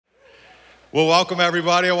Well, welcome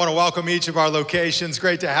everybody. I want to welcome each of our locations.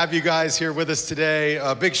 Great to have you guys here with us today.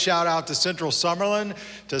 A big shout out to Central Summerlin,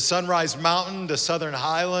 to Sunrise Mountain, to Southern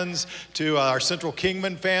Highlands, to our Central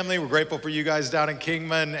Kingman family. We're grateful for you guys down in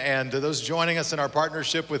Kingman, and to those joining us in our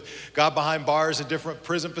partnership with God Behind Bars at different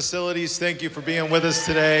prison facilities. Thank you for being with us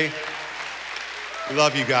today. We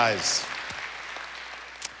love you guys.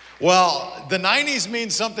 Well, the 90s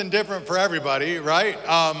means something different for everybody, right?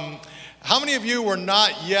 How many of you were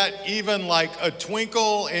not yet even like a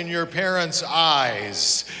twinkle in your parents'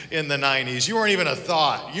 eyes in the 90s? You weren't even a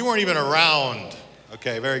thought. You weren't even around.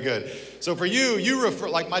 Okay, very good. So for you, you refer,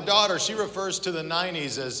 like my daughter, she refers to the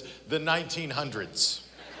 90s as the 1900s.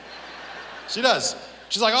 She does.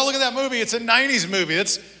 She's like, oh, look at that movie. It's a 90s movie.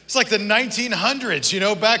 It's like the 1900s, you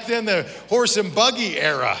know, back then, the horse and buggy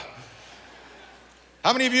era.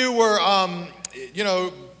 How many of you were,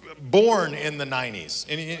 born in the 90s,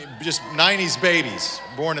 and just 90s babies,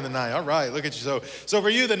 born in the 90s. All right, look at you. So for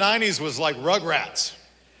you, the 90s was like Rugrats.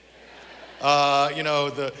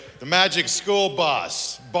 The Magic School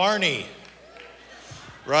Bus, Barney,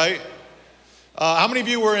 right? How many of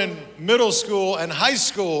you were in middle school and high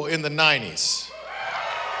school in the 90s?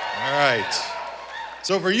 All right.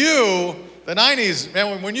 So for you, the 90s,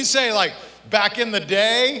 man, when you say like back in the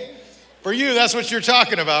day, for you, that's what you're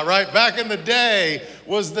talking about, right? Back in the day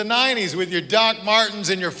was the 90s with your Doc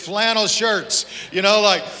Martens and your flannel shirts. You know,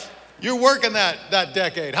 like you're working that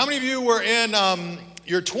decade. How many of you were in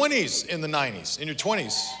your 20s in the 90s, in your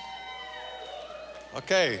 20s?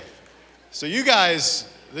 Okay, so you guys,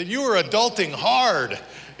 you were adulting hard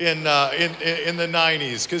in the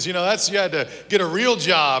 90s, because you had to get a real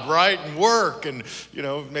job, right, and work, and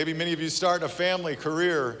maybe many of you start a family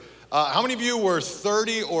career. How many of you were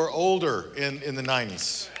 30 or older in the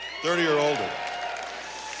 90s? 30 or older.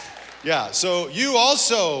 Yeah, so you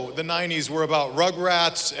also, the 90s were about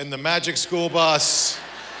Rugrats and the Magic School Bus,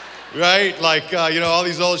 right? Like, all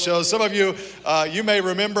these old shows. Some of you, you may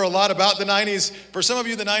remember a lot about the 90s. For some of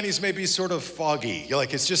you, the 90s may be sort of foggy. You're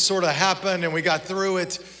like, it's just sort of happened and we got through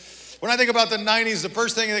it. When I think about the 90s, the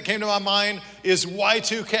first thing that came to my mind is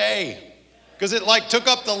Y2K. Because it took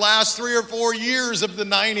up the last 3 or 4 years of the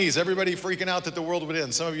 90s. Everybody freaking out that the world would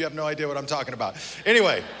end. Some of you have no idea what I'm talking about.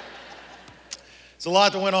 Anyway, it's a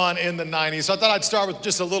lot that went on in the 90s. So I thought I'd start with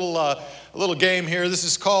just a little game here. This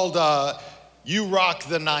is called You Rock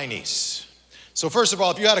the 90s. So first of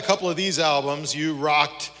all, if you had a couple of these albums, you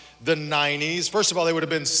rocked the 90s. First of all, they would have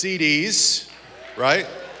been CDs, right?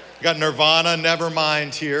 You got Nirvana,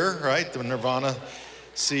 Nevermind here, right? The Nirvana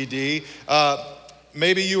CD.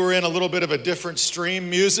 Maybe you were in a little bit of a different stream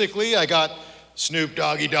musically. I got Snoop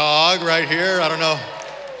Doggy Dogg right here. I don't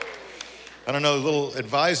know, a little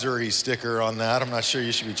advisory sticker on that. I'm not sure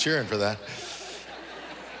you should be cheering for that.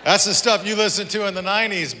 That's the stuff you listened to in the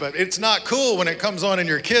 90s, but it's not cool when it comes on and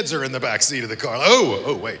your kids are in the back seat of the car.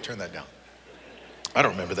 Oh, wait, turn that down. I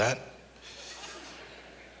don't remember that.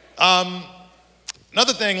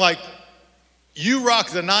 Another thing, you rock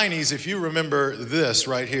the 90s if you remember this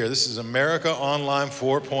right here. This is America Online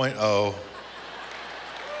 4.0.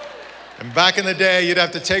 And back in the day, you'd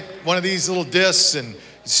have to take one of these little discs and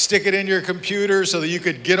stick it in your computer so that you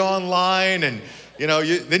could get online. And,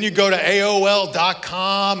 then you'd go to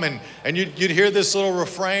AOL.com and you'd hear this little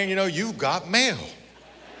refrain, you got mail,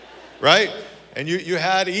 right? And you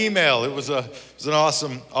had email. It was an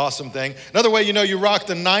awesome thing. Another way you rocked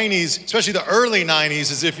the 90s, especially the early 90s,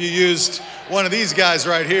 is if you used one of these guys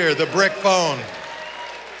right here, the brick phone.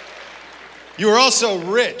 You were also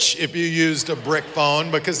rich if you used a brick phone,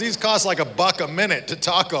 because these cost like $1 a minute to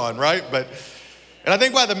talk on, right? And I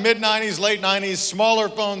think by the mid-90s, late 90s, smaller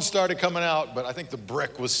phones started coming out, but I think the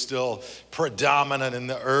brick was still predominant in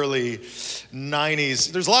the early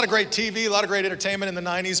 90s. There's a lot of great TV, a lot of great entertainment in the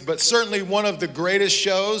 90s, but certainly one of the greatest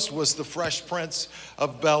shows was The Fresh Prince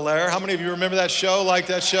of Bel-Air. How many of you remember that show, like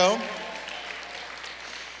that show?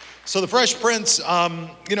 So The Fresh Prince, it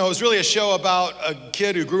was really a show about a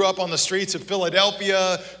kid who grew up on the streets of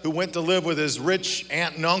Philadelphia, who went to live with his rich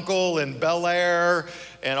aunt and uncle in Bel-Air,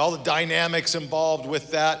 and all the dynamics involved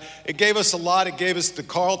with that. It gave us a lot. It gave us the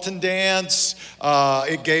Carlton dance.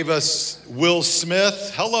 It gave us Will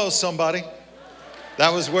Smith. Hello, somebody.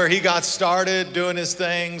 That was where he got started doing his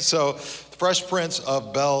thing. So The Fresh Prince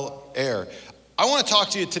of Bel-Air. I want to talk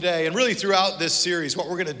to you today, and really throughout this series, what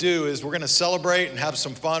we're going to do is we're going to celebrate and have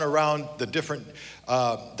some fun around the different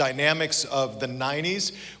dynamics of the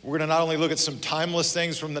 90s. We're going to not only look at some timeless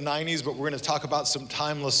things from the 90s, but we're going to talk about some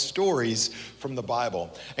timeless stories from the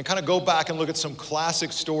Bible and kind of go back and look at some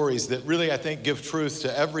classic stories that really, I think, give truth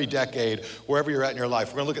to every decade, wherever you're at in your life.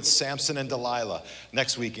 We're going to look at Samson and Delilah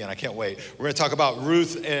next weekend. I can't wait. We're going to talk about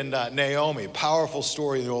Ruth and Naomi, powerful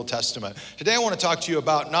story in the Old Testament. Today, I want to talk to you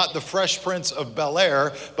about not the Fresh Prince of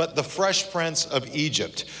Bel-Air, but the Fresh Prince of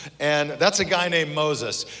Egypt. And that's a guy named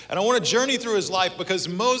Moses. And I want to journey through his life because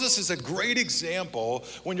Moses is a great example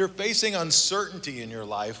when you're facing uncertainty in your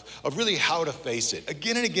life of really how to face it.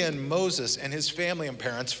 Again and again, Moses and his family and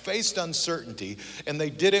parents faced uncertainty, and they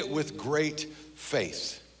did it with great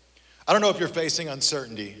faith. I don't know if you're facing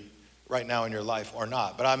uncertainty right now in your life or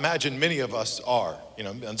not, but I imagine many of us are. You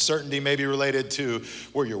know, uncertainty may be related to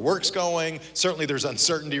where your work's going. Certainly there's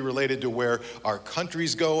uncertainty related to where our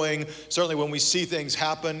country's going. Certainly when we see things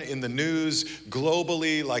happen in the news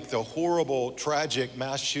globally, like the horrible, tragic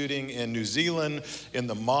mass shooting in New Zealand, in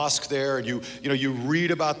the mosque there, and you read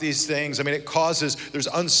about these things. I mean, there's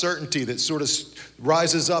uncertainty that sort of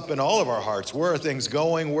rises up in all of our hearts. Where are things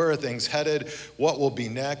going? Where are things headed? What will be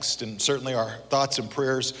next? And certainly our thoughts and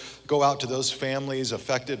prayers go out to those families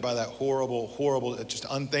affected by that horrible, just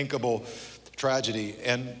unthinkable tragedy.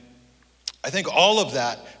 And I think all of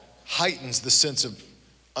that heightens the sense of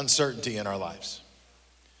uncertainty in our lives.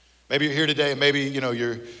 Maybe you're here today and maybe,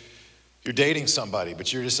 you're dating somebody,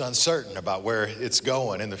 but you're just uncertain about where it's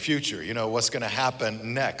going in the future. What's going to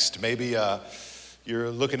happen next. Maybe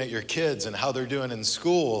you're looking at your kids and how they're doing in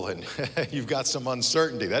school, and you've got some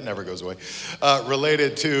uncertainty, that never goes away,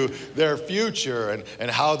 related to their future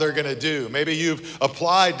and how they're going to do. Maybe you've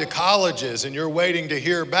applied to colleges and you're waiting to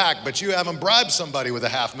hear back, but you haven't bribed somebody with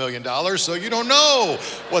 $500,000, so you don't know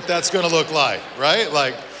what that's going to look like, right?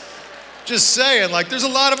 Like, just saying, there's a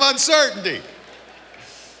lot of uncertainty.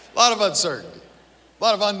 A lot of uncertainty. A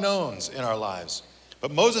lot of unknowns in our lives. But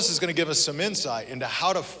Moses is going to give us some insight into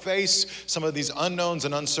how to face some of these unknowns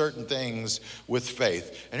and uncertain things with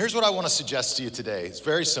faith. And here's what I want to suggest to you today. It's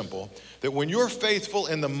very simple, that when you're faithful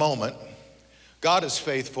in the moment, God is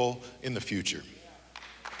faithful in the future.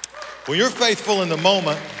 When you're faithful in the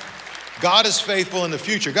moment, God is faithful in the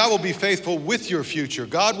future. God will be faithful with your future.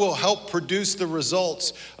 God will help produce the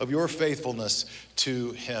results of your faithfulness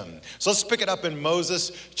to him. So let's pick it up in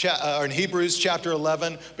in Hebrews chapter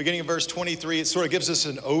 11, beginning of verse 23. It sort of gives us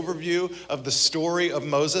an overview of the story of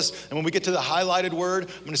Moses. And when we get to the highlighted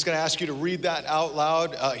word, I'm just going to ask you to read that out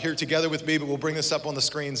loud here together with me, but we'll bring this up on the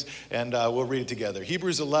screens and we'll read it together.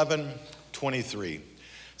 Hebrews 11:23.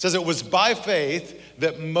 It says, it was by faith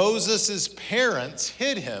that Moses' parents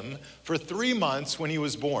hid him for 3 months when he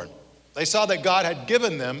was born. They saw that God had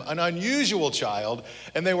given them an unusual child,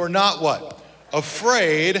 and they were not what?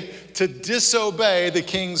 Afraid to disobey the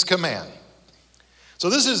king's command. So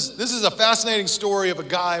this is a fascinating story of a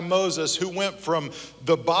guy, Moses, who went from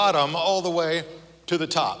the bottom all the way to the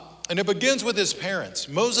top. And it begins with his parents.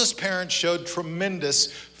 Moses' parents showed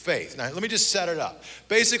tremendous faith. Now, let me just set it up.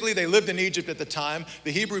 Basically, they lived in Egypt at the time.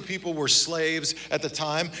 The Hebrew people were slaves at the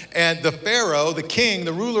time. And the Pharaoh, the king,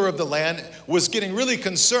 the ruler of the land, was getting really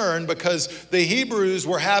concerned because the Hebrews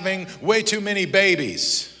were having way too many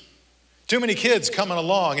babies. Too many kids coming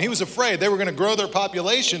along. And he was afraid they were going to grow their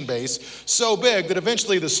population base so big that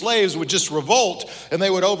eventually the slaves would just revolt and they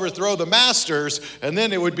would overthrow the masters, and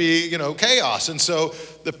then it would be, chaos. And so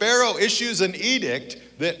the Pharaoh issues an edict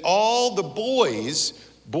that all the boys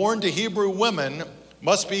born to Hebrew women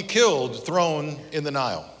must be killed, thrown in the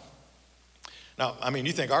Nile. Now,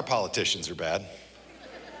 you think our politicians are bad.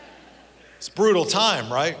 It's a brutal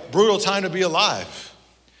time, right? Brutal time to be alive.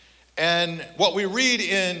 And what we read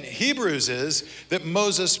in Hebrews is that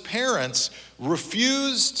Moses' parents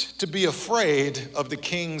refused to be afraid of the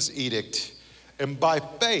king's edict. And by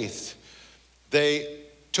faith, they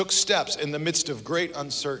took steps in the midst of great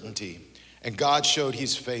uncertainty. And God showed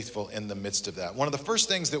he's faithful in the midst of that. One of the first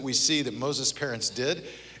things that we see that Moses' parents did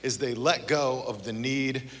is they let go of the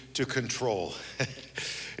need to control.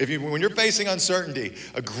 When you're facing uncertainty,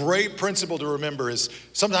 a great principle to remember is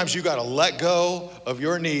sometimes you got to let go of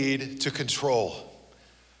your need to control.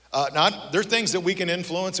 There are things that we can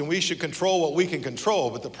influence and we should control what we can control,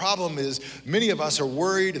 but the problem is many of us are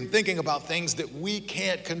worried and thinking about things that we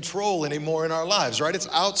can't control anymore in our lives, right? It's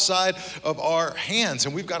outside of our hands,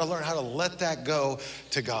 and we've got to learn how to let that go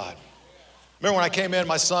to God. Remember when I came in,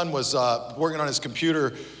 my son was working on his computer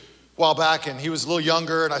a while back, and he was a little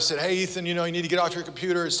younger, and I said, hey, Ethan, you need to get off your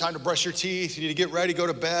computer. It's time to brush your teeth. You need to get ready, go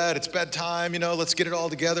to bed. It's bedtime, let's get it all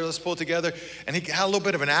together. Let's pull it together. And he had a little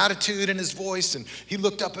bit of an attitude in his voice, and he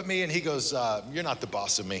looked up at me, and he goes, you're not the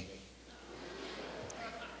boss of me.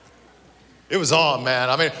 It was on, man.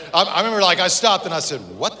 I mean, I remember like I stopped and I said,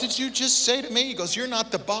 "What did you just say to me?" He goes, "You're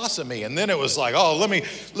not the boss of me." And then it was like, oh, let me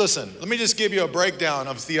just give you a breakdown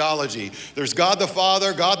of theology. There's God the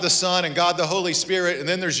Father, God the Son, and God the Holy Spirit, and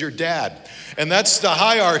then there's your dad. And that's the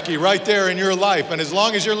hierarchy right there in your life. And as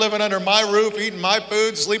long as you're living under my roof, eating my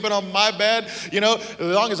food, sleeping on my bed, as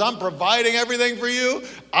long as I'm providing everything for you,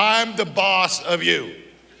 I'm the boss of you.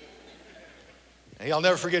 And I'll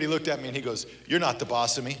never forget, he looked at me and he goes, "You're not the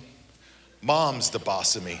boss of me. Mom's the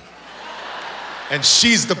boss of me. And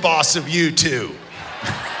she's the boss of you too."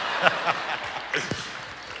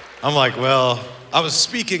 I'm like, well, I was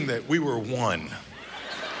speaking that we were one.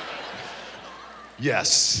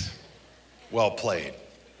 Yes, well played.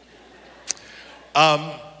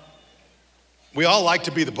 We all like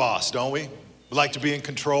to be the boss, don't we? We like to be in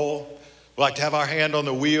control. We like to have our hand on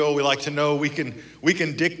the wheel. We like to know we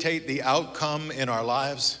can dictate the outcome in our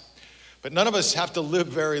lives. But none of us have to live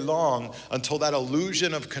very long until that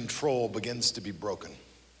illusion of control begins to be broken.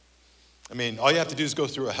 I mean, all you have to do is go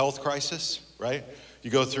through a health crisis, right?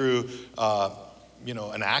 You go through,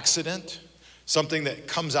 an accident, something that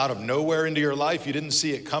comes out of nowhere into your life. You didn't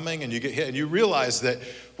see it coming, and you get hit, and you realize that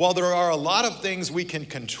while there are a lot of things we can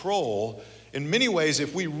control, in many ways,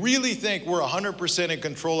 if we really think we're 100% in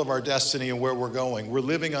control of our destiny and where we're going, we're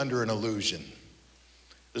living under an illusion.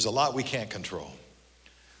 There's a lot we can't control.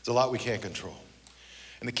 There's a lot we can't control.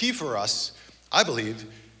 And the key for us, I believe,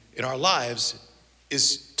 in our lives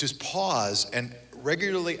is to pause and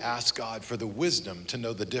regularly ask God for the wisdom to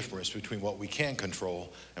know the difference between what we can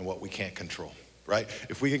control and what we can't control, right?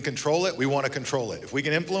 If we can control it, we want to control it. If we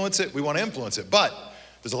can influence it, we want to influence it. But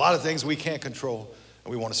there's a lot of things we can't control,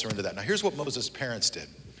 and we want to surrender that. Now, here's what Moses' parents did.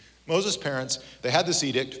 Moses' parents, they had this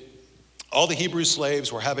edict. All the Hebrew slaves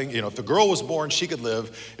were having, if the girl was born, she could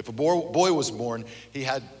live. If a boy was born, he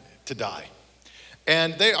had to die.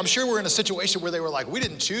 And I'm sure we're in a situation where they were like, we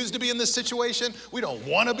didn't choose to be in this situation. We don't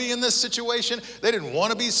want to be in this situation. They didn't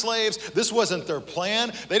want to be slaves. This wasn't their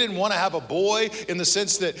plan. They didn't want to have a boy in the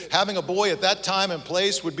sense that having a boy at that time and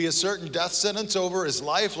place would be a certain death sentence over his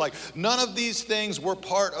life. Like, none of these things were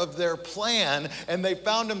part of their plan, and they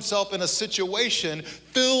found themselves in a situation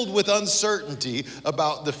filled with uncertainty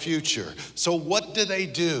about the future. So what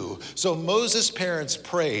do? So Moses' parents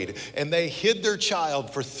prayed, and they hid their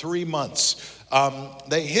child for 3 months.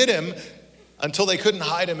 They hid him until they couldn't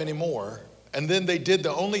hide him anymore. And then they did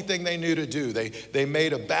the only thing they knew to do. They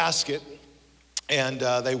made a basket, and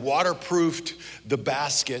they waterproofed the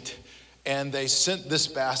basket, and they sent this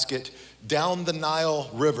basket down the Nile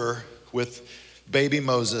River with baby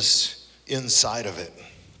Moses inside of it.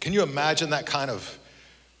 Can you imagine that kind of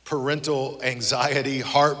parental anxiety,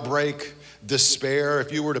 heartbreak, despair,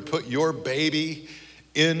 if you were to put your baby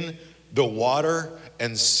in the water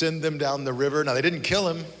and send them down the river? Now, they didn't kill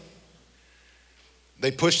him.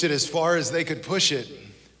 They pushed it as far as they could push it.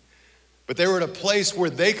 But they were at a place where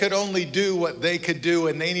they could only do what they could do,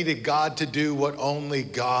 and they needed God to do what only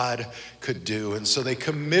God could do. And so they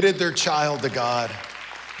committed their child to God.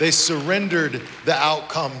 They surrendered the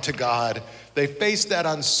outcome to God. They faced that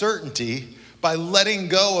uncertainty by letting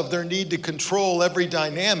go of their need to control every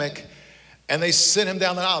dynamic, and they sent him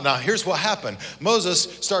down the Nile. Now, here's what happened. Moses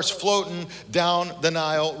starts floating down the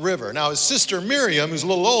Nile River. Now, his sister Miriam, who's a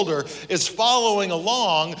little older, is following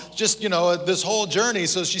along just, this whole journey,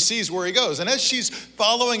 so she sees where he goes. And as she's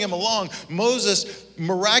following him along, Moses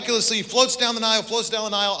miraculously floats down the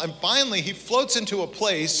Nile, and finally he floats into a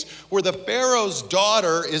place where the Pharaoh's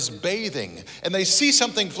daughter is bathing. And they see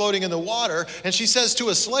something floating in the water, and she says to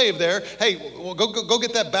a slave there, "Hey, well, go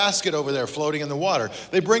get that basket over there floating in the water."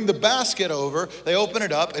 They bring the basket over, they open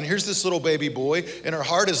it up, and here's this little baby boy, and her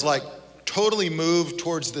heart is like totally moved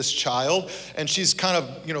towards this child, and she's kind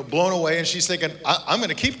of, blown away, and she's thinking, I'm going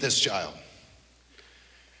to keep this child.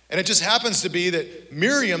 And it just happens to be that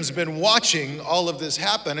Miriam's been watching all of this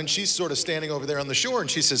happen, and she's sort of standing over there on the shore,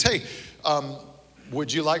 and she says, "Hey,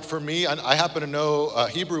 would you like for me? I happen to know a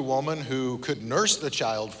Hebrew woman who could nurse the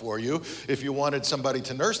child for you if you wanted somebody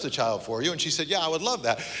to nurse the child for you." And she said, "Yeah, I would love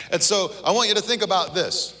that." And so I want you to think about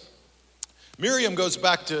this. Miriam goes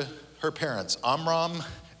back to her parents, Amram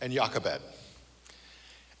and Jochebed,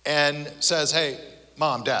 and says, "Hey,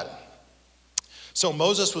 Mom, Dad, so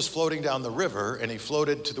Moses was floating down the river, and he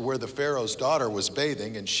floated to where the Pharaoh's daughter was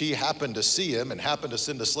bathing, and she happened to see him and happened to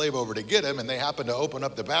send a slave over to get him, and they happened to open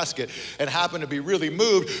up the basket and happened to be really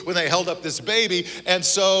moved when they held up this baby. And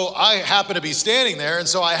so I happened to be standing there, and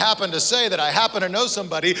so I happened to say that I happen to know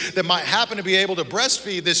somebody that might happen to be able to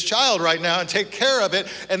breastfeed this child right now and take care of it,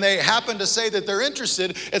 and they happen to say that they're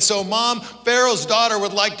interested. And so, Mom, Pharaoh's daughter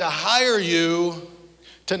would like to hire you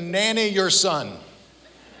to nanny your son."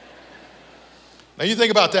 Now you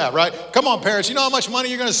think about that, right? Come on, parents, you know how much money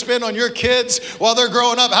you're gonna spend on your kids while they're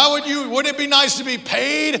growing up? Wouldn't it be nice to be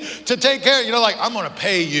paid to take care? You know, like, I'm gonna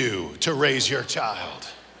pay you to raise your child.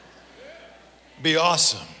 Be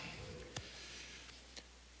awesome.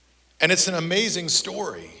 And it's an amazing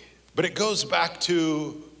story, but it goes back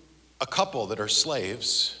to a couple that are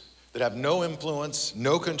slaves, that have no influence,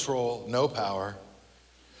 no control, no power,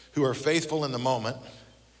 who are faithful in the moment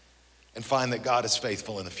and find that God is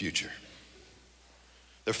faithful in the future.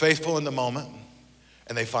 They're faithful in the moment,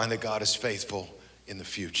 and they find that God is faithful in the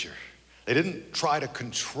future. They didn't try to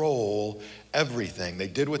control everything. They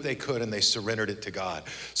did what they could, and they surrendered it to God.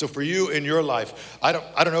 So for you in your life, I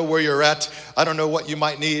don't know where you're at. I don't know what you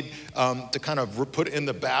might need to kind of put in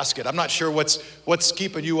the basket. I'm not sure what's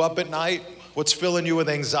keeping you up at night, what's filling you with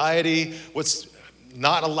anxiety, what's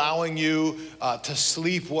not allowing you to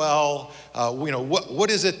sleep well.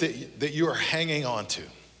 What is it that you are hanging on to?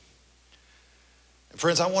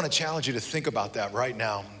 Friends, I want to challenge you to think about that right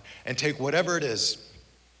now and take whatever it is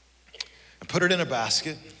and put it in a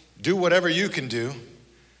basket, do whatever you can do,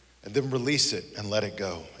 and then release it and let it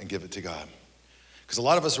go and give it to God. Because a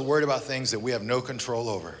lot of us are worried about things that we have no control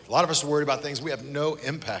over. A lot of us are worried about things we have no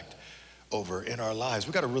impact over in our lives.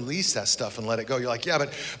 We've got to release that stuff and let it go. You're like, yeah,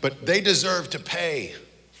 but they deserve to pay.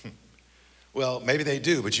 Well, maybe they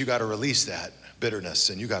do, but you got to release that bitterness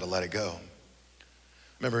and you got to let it go.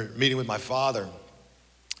 I remember meeting with my father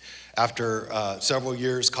after several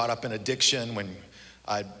years caught up in addiction, when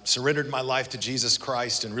I surrendered my life to Jesus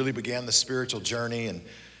Christ and really began the spiritual journey. And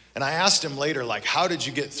I asked him later, like, how did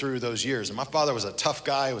you get through those years? And my father was a tough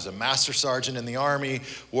guy. He was a master sergeant in the Army,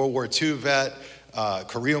 World War II vet,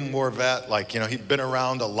 Korean War vet. Like, he'd been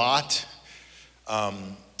around a lot.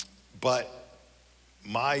 But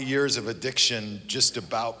my years of addiction just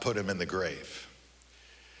about put him in the grave.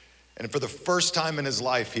 And for the first time in his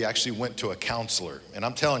life, he actually went to a counselor. And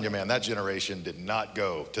I'm telling you, man, that generation did not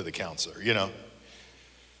go to the counselor,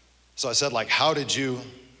 So I said, like, how'd you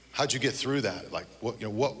get through that? Like,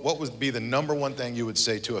 what would be the number one thing you would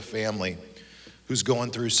say to a family who's going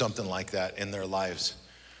through something like that in their lives?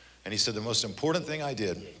 And he said, the most important thing I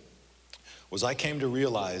did was I came to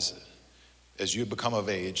realize, as you become of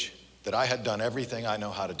age, that I had done everything I know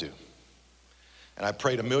how to do. And I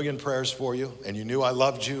prayed a million prayers for you, and you knew I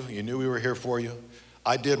loved you. You knew we were here for you.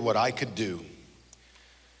 I did what I could do.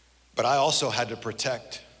 But I also had to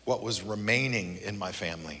protect what was remaining in my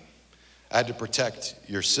family. I had to protect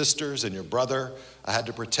your sisters and your brother. I had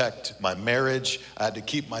to protect my marriage. I had to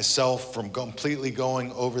keep myself from completely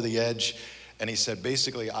going over the edge. And he said,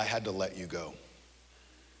 basically, I had to let you go.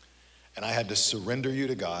 And I had to surrender you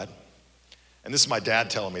to God. And this is my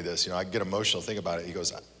dad telling me this. I get emotional, think about it. He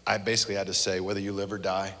goes, I basically had to say, whether you live or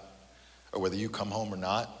die, or whether you come home or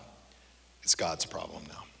not, it's God's problem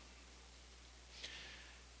now.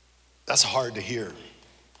 That's hard to hear.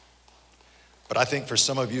 But I think for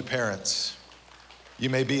some of you parents, you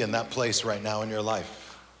may be in that place right now in your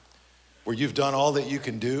life where you've done all that you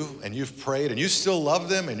can do, and you've prayed, and you still love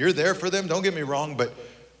them, and you're there for them. Don't get me wrong,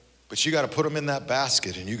 but you got to put them in that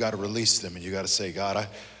basket, and you got to release them, and you got to say, God,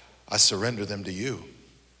 I surrender them to you.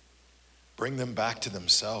 Bring them back to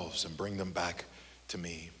themselves and bring them back to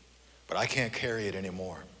me. But I can't carry it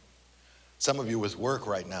anymore. Some of you with work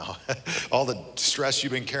right now, all the stress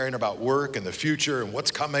you've been carrying about work and the future and what's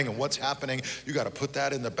coming and what's happening, you got to put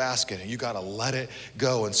that in the basket and you got to let it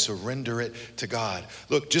go and surrender it to God.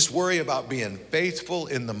 Look, just worry about being faithful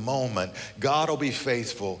in the moment. God will be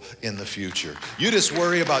faithful in the future. You just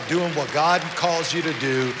worry about doing what God calls you to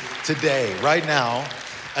do today, right now,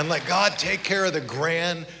 and let God take care of the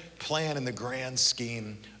grand plan and the grand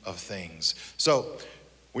scheme of things. So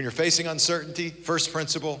when you're facing uncertainty, first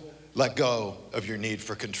principle, let go of your need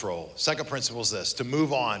for control. Second principle is this, to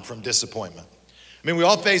move on from disappointment. I mean, we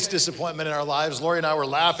all face disappointment in our lives. Lori and I were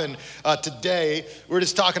laughing today. We were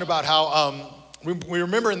just talking about how we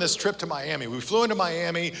remember in this trip to Miami. We flew into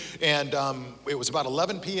Miami, and it was about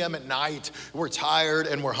 11 p.m. at night. We're tired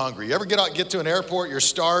and we're hungry. You ever get to an airport, you're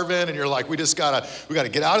starving, and you're like, we gotta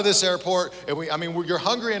get out of this airport. And you're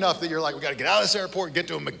hungry enough that you're like, we gotta get out of this airport and get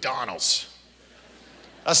to a McDonald's.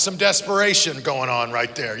 That's some desperation going on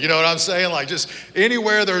right there. You know what I'm saying? Like, just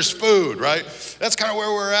anywhere there's food, right? That's kind of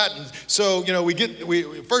where we're at. And so,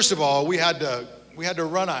 we first of all, we had to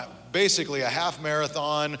run a basically a half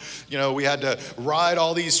marathon. You know, we had to ride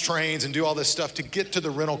all these trains and do all this stuff to get to the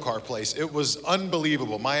rental car place. It was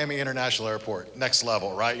unbelievable. Miami International Airport, next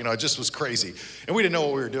level, right? You know, it just was crazy. And we didn't know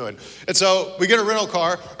what we were doing. And so we get a rental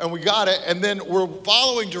car and we got it. And then we're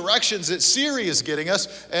following directions that Siri is getting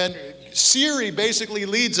us. And Siri basically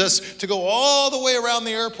leads us to go all the way around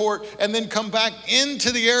the airport and then come back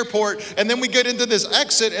into the airport. And then we get into this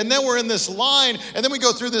exit and then we're in this line and then we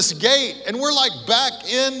go through this gate and we're like back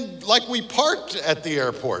in like we parked at the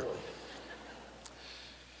airport.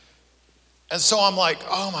 And so I'm like,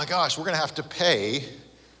 oh my gosh, we're gonna have to pay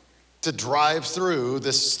to drive through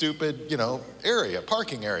this stupid, you know, area,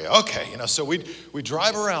 parking area. Okay, you know, so we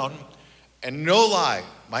drive around and no lie,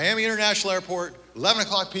 Miami International Airport, 11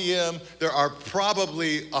 o'clock p.m., there are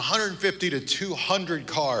probably 150 to 200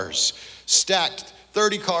 cars stacked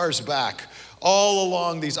 30 cars back all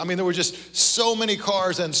along these. I mean, there were just so many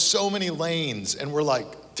cars and so many lanes, and we're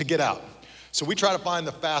like, to get out. So we try to find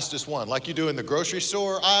the fastest one, like you do in the grocery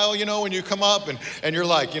store aisle, you know, when you come up and you're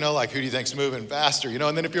like, you know, like, who do you think's moving faster, you know?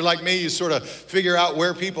 And then if you're like me, you sort of figure out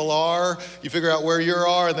where people are, you figure out where you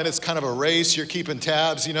are, and then it's kind of a race. You're keeping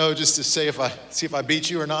tabs, you know, just to see if I beat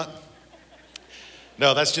you or not.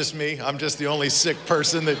 No, that's just me. I'm just the only sick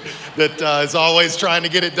person that is always trying to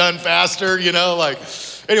get it done faster, you know, like.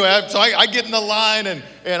 Anyway, so I get in the line and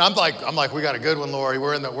I'm like, we got a good one, Lori.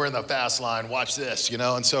 We're in the fast line. Watch this, you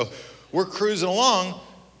know. And so we're cruising along,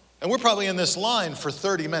 and we're probably in this line for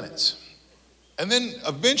 30 minutes. And then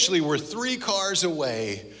eventually we're 3 cars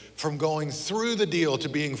away from going through the deal to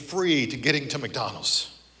being free to getting to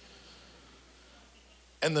McDonald's.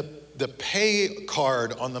 And the pay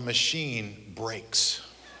card on the machine breaks.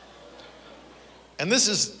 And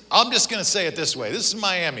I'm just gonna say it this way. This is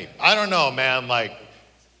Miami. I don't know, man, like,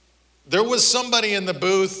 there was somebody in the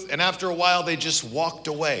booth, and after a while, they just walked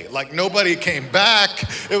away. Like, nobody came back.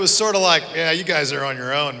 It was sort of like, yeah, you guys are on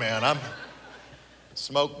your own, man. I'm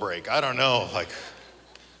smoke break. I don't know, like.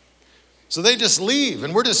 So they just leave,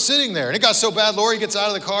 and we're just sitting there. And it got so bad, Lori gets out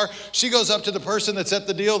of the car. She goes up to the person that's at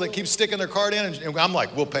the deal that keeps sticking their card in, and I'm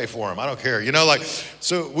like, we'll pay for them. I don't care, you know, like.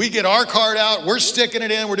 So we get our card out. We're sticking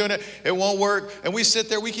it in. We're doing it. It won't work. And we sit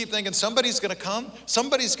there. We keep thinking, somebody's going to come.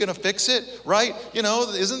 Somebody's going to fix it, right? You know,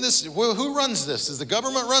 isn't this, who runs this? Does the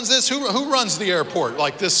government runs this? Who runs the airport?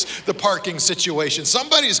 Like the parking situation.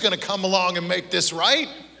 Somebody's going to come along and make this right.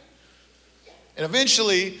 And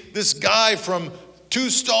eventually, this guy from 2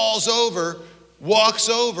 stalls over walks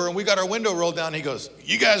over, and we got our window rolled down, and he goes,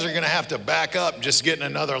 you guys are gonna have to back up and just get in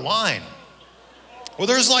another line. Well,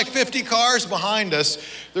 there's like 50 cars behind us.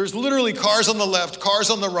 There's literally cars on the left, cars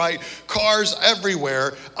on the right, cars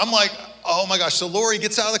everywhere. I'm like, oh my gosh. So Lori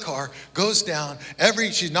gets out of the car, goes down,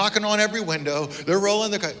 she's knocking on every window. They're rolling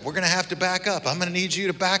the car. We're gonna have to back up. I'm gonna need you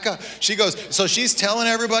to back up. She goes, so she's telling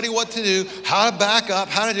everybody what to do, how to back up,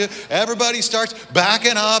 how to do. Everybody starts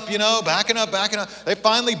backing up, you know, backing up. They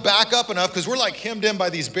finally back up enough because we're like hemmed in by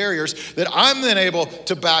these barriers that I'm then able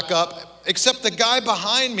to back up. Except the guy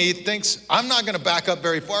behind me thinks I'm not gonna back up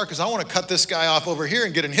very far because I wanna cut this guy off over here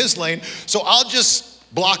and get in his lane. So I'll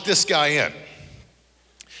just block this guy in.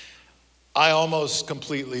 I almost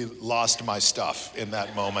completely lost my stuff in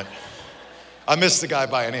that moment. I missed the guy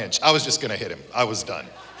by an inch. I was just gonna hit him. I was done.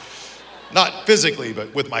 Not physically,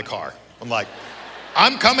 but with my car. I'm like,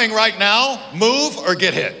 I'm coming right now, move or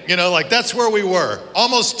get hit. You know, like that's where we were.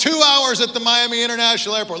 Almost 2 hours at the Miami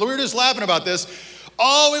International Airport. We were just laughing about this.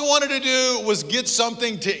 All we wanted to do was get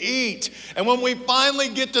something to eat. And when we finally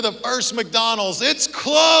get to the first McDonald's, it's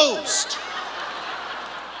closed.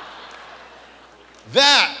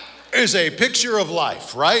 That is a picture of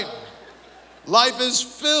life, right? Life is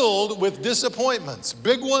filled with disappointments,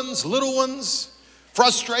 big ones, little ones,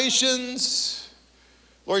 frustrations.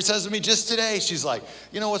 Lori says to me just today, she's like,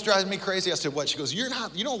 you know what's driving me crazy? I said, what? She goes, you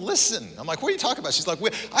don't listen. I'm like, what are you talking about? She's like,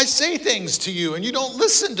 I say things to you and you don't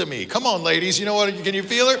listen to me. Come on, ladies, you know what, can you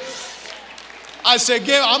feel her? I said,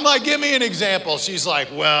 give me an example. She's like,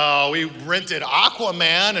 well, we rented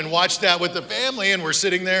Aquaman and watched that with the family, and we're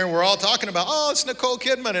sitting there and we're all talking about, oh, it's Nicole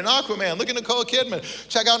Kidman and Aquaman. Look at Nicole Kidman.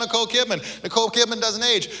 Check out Nicole Kidman. Nicole Kidman doesn't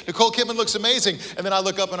age. Nicole Kidman looks amazing. And then I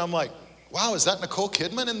look up and I'm like, wow, is that Nicole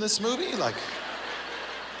Kidman in this movie? Like,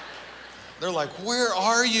 they're like, where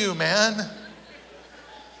are you, man?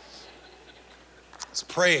 It's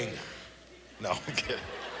praying. No, I'm kidding.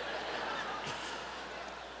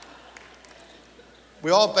 We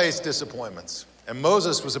all face disappointments, and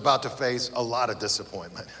Moses was about to face a lot of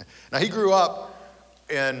disappointment. Now, he grew up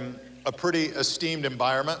in a pretty esteemed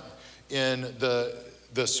environment in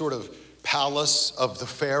the sort of palace of the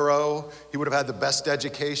Pharaoh. He would have had the best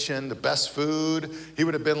education, the best food. He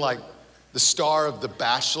would have been like the star of The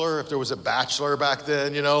Bachelor. If there was a Bachelor back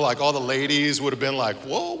then, you know, like all the ladies would have been like,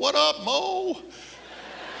 whoa, what up, Mo?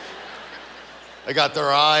 They got their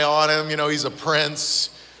eye on him, you know, he's a prince,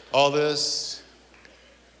 all this.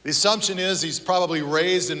 The assumption is he's probably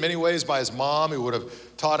raised in many ways by his mom, who would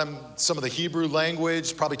have taught him some of the Hebrew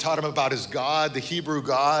language, probably taught him about his God, the Hebrew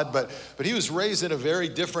God, but he was raised in a very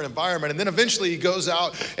different environment. And then eventually he goes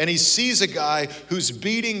out and he sees a guy who's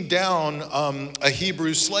beating down a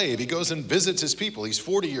Hebrew slave. He goes and visits his people. He's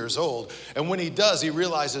 40 years old. And when he does, he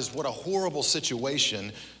realizes what a horrible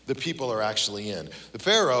situation the people are actually in. The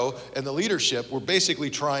Pharaoh and the leadership were basically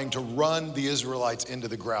trying to run the Israelites into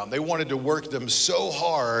the ground. They wanted to work them so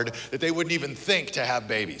hard that they wouldn't even think to have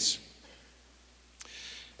babies.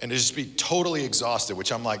 And to just be totally exhausted,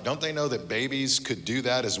 which I'm like, don't they know that babies could do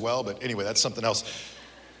that as well? But anyway, that's something else.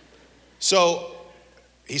 So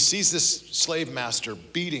he sees this slave master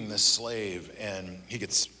beating this slave, and he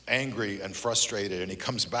gets angry and frustrated, and he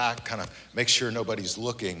comes back, kind of makes sure nobody's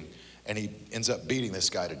looking, and he ends up beating this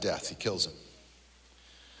guy to death. He kills him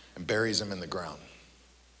and buries him in the ground.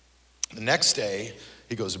 The next day,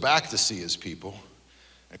 he goes back to see his people.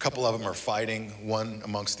 A couple of them are fighting, one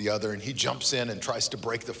amongst the other, and he jumps in and tries to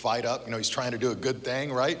break the fight up. You know, he's trying to do a good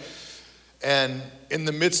thing, right? And in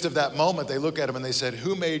the midst of that moment, they look at him and they said,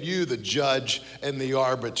 who made you the judge and the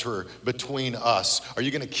arbiter between us? Are you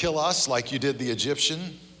going to kill us like you did the Egyptian?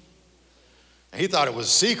 And he thought it was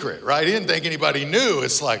secret, right? He didn't think anybody knew.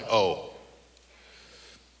 It's like, oh.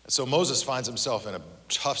 So Moses finds himself in a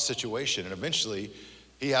tough situation, and eventually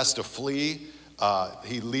he has to flee.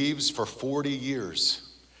 He leaves for 40 years.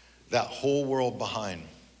 That whole world behind,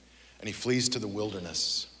 and he flees to the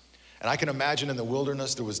wilderness. And I can imagine in the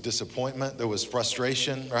wilderness there was disappointment, there was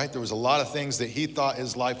frustration, right? There was a lot of things that he thought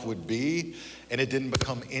his life would be, and it didn't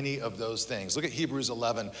become any of those things. Look at Hebrews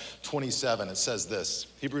 11:27. It says this,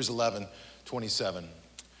 Hebrews 11:27. It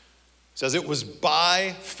says, it was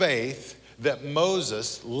by faith that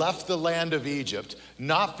Moses left the land of Egypt,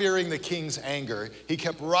 not fearing the king's anger. He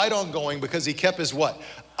kept right on going because he kept his what?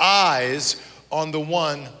 Eyes on the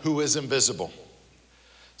one who is invisible.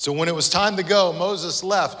 So when it was time to go, Moses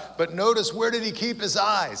left. But notice, where did he keep his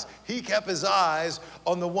eyes? He kept his eyes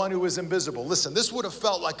on the one who is invisible. Listen, this would have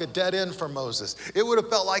felt like a dead end for Moses. It would have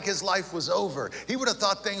felt like his life was over. He would have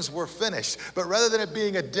thought things were finished. But rather than it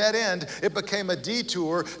being a dead end, it became a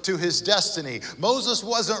detour to his destiny. Moses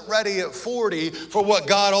wasn't ready at 40 for what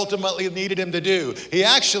God ultimately needed him to do. He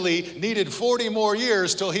actually needed 40 more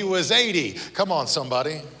years till he was 80. Come on,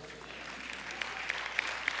 somebody.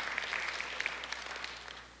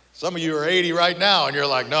 Some of you are 80 right now and you're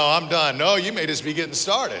like, no, I'm done. No, you may just be getting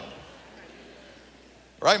started.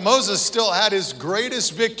 Right? Moses still had his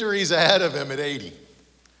greatest victories ahead of him at 80.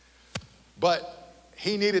 But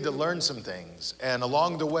he needed to learn some things. And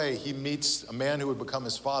along the way, he meets a man who would become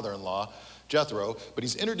his father-in-law, Jethro. But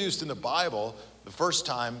he's introduced in the Bible the first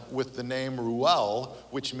time with the name Reuel,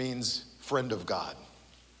 which means friend of God.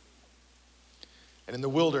 And in the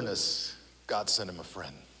wilderness, God sent him a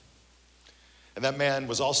friend. And that man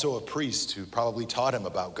was also a priest who probably taught him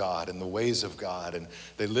about God and the ways of God. And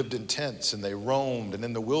they lived in tents and they roamed and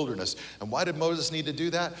in the wilderness. And why did Moses need to do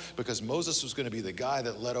that? Because Moses was going to be the guy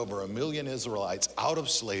that led over 1 million Israelites out of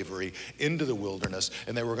slavery into the wilderness.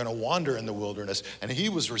 And they were going to wander in the wilderness. And he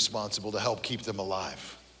was responsible to help keep them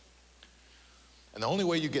alive. And the only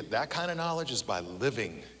way you get that kind of knowledge is by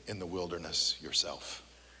living in the wilderness yourself.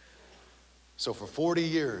 So for 40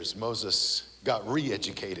 years, Moses got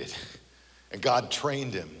re-educated. And God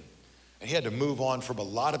trained him. And he had to move on from a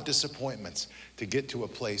lot of disappointments to get to a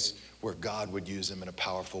place where God would use him in a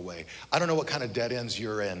powerful way. I don't know what kind of dead ends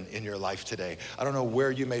you're in your life today. I don't know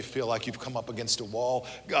where you may feel like you've come up against a wall.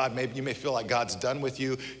 You may feel like God's done with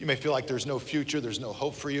you. You may feel like there's no future, there's no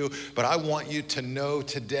hope for you. But I want you to know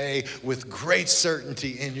today with great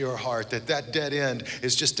certainty in your heart that that dead end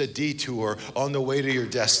is just a detour on the way to your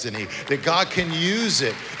destiny. That God can use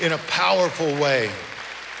it in a powerful way.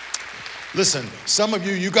 Listen, some of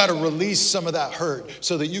you got to release some of that hurt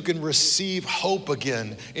so that you can receive hope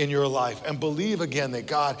again in your life and believe again that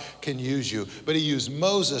God can use you. But he used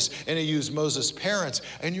Moses and he used Moses' parents,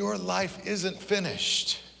 and your life isn't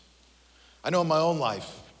finished. I know in my own life,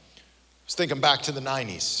 I was thinking back to the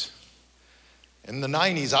 90s. In the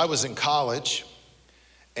 90s, I was in college,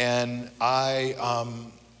 and I,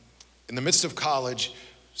 in the midst of college,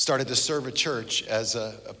 started to serve a church as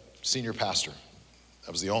a senior pastor.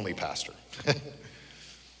 I was the only pastor.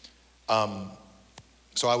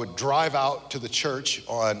 So I would drive out to the church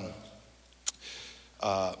on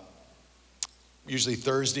usually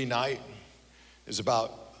Thursday night. It was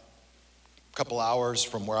about a couple hours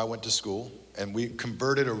from where I went to school. and we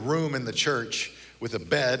converted a room in the church with a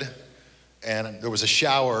bed, and there was a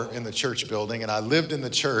shower in the church building, and I lived in the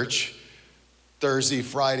church Thursday,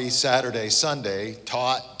 Friday, Saturday, Sunday,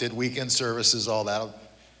 taught, did weekend services, all that.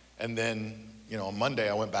 And then, on Monday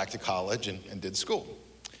I went back to college and did school.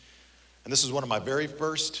 And this was one of my very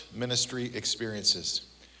first ministry experiences.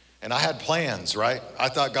 And I had plans, right? I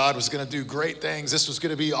thought God was going to do great things. This was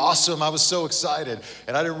going to be awesome. I was so excited.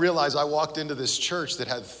 And I didn't realize I walked into this church that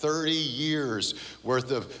had 30 years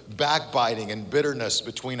worth of backbiting and bitterness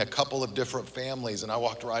between a couple of different families. And I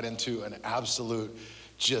walked right into an absolute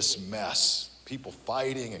just mess. People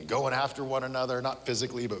fighting and going after one another, not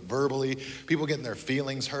physically, but verbally. People getting their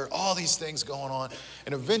feelings hurt, all these things going on.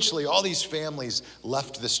 And eventually, all these families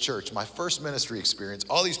left this church. My first ministry experience,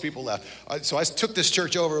 all these people left. So I took this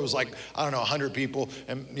church over. It was like, 100 people.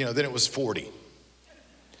 And, then it was 40.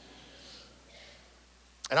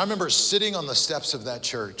 And I remember sitting on the steps of that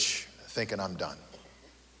church thinking, I'm done.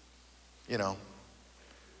 I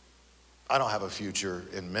don't have a future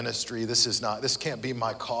in ministry. This can't be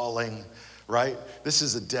my calling. Right? This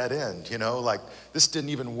is a dead end, this didn't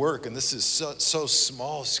even work, and this is so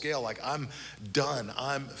small scale, I'm done,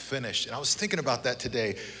 I'm finished. And I was thinking about that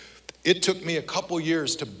today. It took me a couple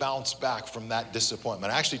years to bounce back from that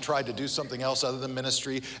disappointment. I actually tried to do something else other than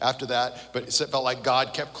ministry after that, but it felt like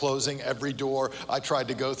God kept closing every door I tried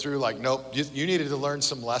to go through, nope, you needed to learn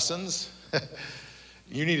some lessons.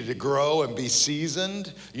 You needed to grow and be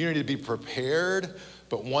seasoned. You needed to be prepared.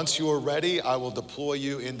 But once you're ready, I will deploy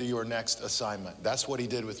you into your next assignment. That's what he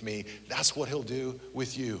did with me. That's what he'll do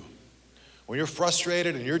with you. When you're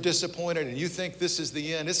frustrated and you're disappointed and you think this is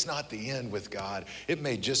the end, it's not the end with God. It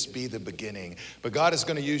may just be the beginning. But God is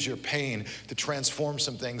going to use your pain to transform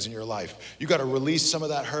some things in your life. You got to release some of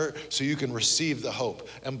that hurt so you can receive the hope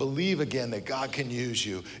and believe again that God can use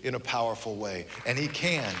you in a powerful way. And he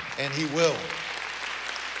can, and he will.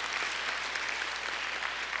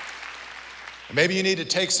 Maybe you need to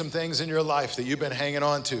take some things in your life that you've been hanging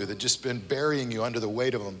on to, that just been burying you under the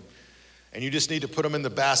weight of them. And you just need to put them in the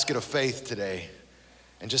basket of faith today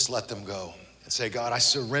and just let them go. And say, God, I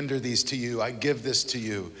surrender these to you. I give this to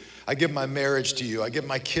you. I give my marriage to you. I give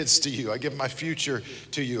my kids to you. I give my future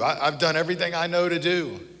to you. I've done everything I know to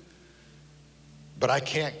do, but I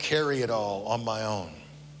can't carry it all on my own.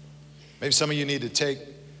 Maybe some of you need to take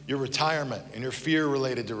your retirement and your fear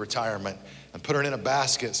related to retirement and put it in a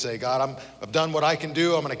basket. Say, God, I've done what I can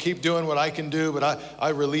do. I'm going to keep doing what I can do, but I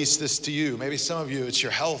release this to you. Maybe some of you, it's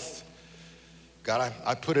your health. God,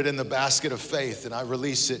 I put it in the basket of faith and I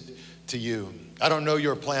release it to you. I don't know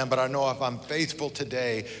your plan, but I know if I'm faithful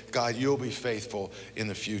today, God, you'll be faithful in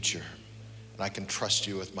the future. And I can trust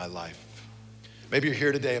you with my life. Maybe you're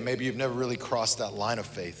here today and maybe you've never really crossed that line of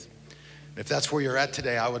faith. And if that's where you're at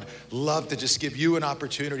today, I would love to just give you an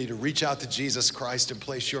opportunity to reach out to Jesus Christ and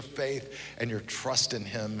place your faith and your trust in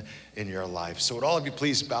him in your life. So would all of you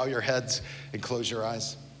please bow your heads and close your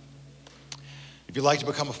eyes? If you'd like to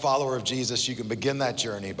become a follower of Jesus, you can begin that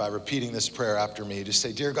journey by repeating this prayer after me. Just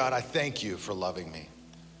say, Dear God, I thank you for loving me.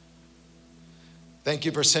 Thank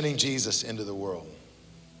you for sending Jesus into the world.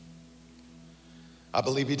 I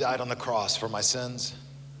believe he died on the cross for my sins.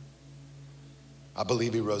 I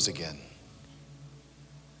believe he rose again.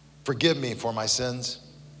 Forgive me for my sins.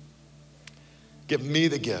 Give me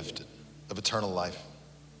the gift of eternal life.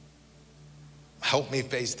 Help me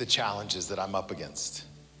face the challenges that I'm up against.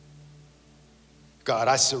 God,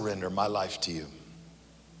 I surrender my life to you.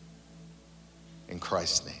 In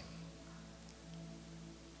Christ's name.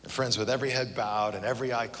 And friends, with every head bowed and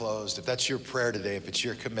every eye closed, if that's your prayer today, if it's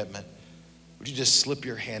your commitment, would you just slip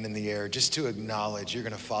your hand in the air just to acknowledge you're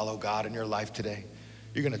going to follow God in your life today?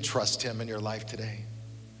 You're going to trust him in your life today.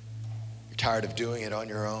 You're tired of doing it on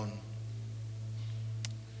your own.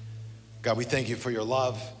 God, we thank you for your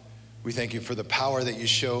love. We thank you for the power that you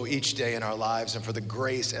show each day in our lives and for the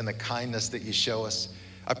grace and the kindness that you show us.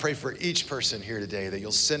 I pray for each person here today that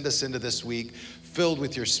you'll send us into this week filled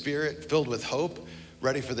with your spirit, filled with hope,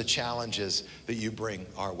 ready for the challenges that you bring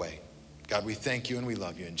our way. God, we thank you and we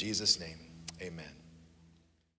love you. In Jesus' name, amen.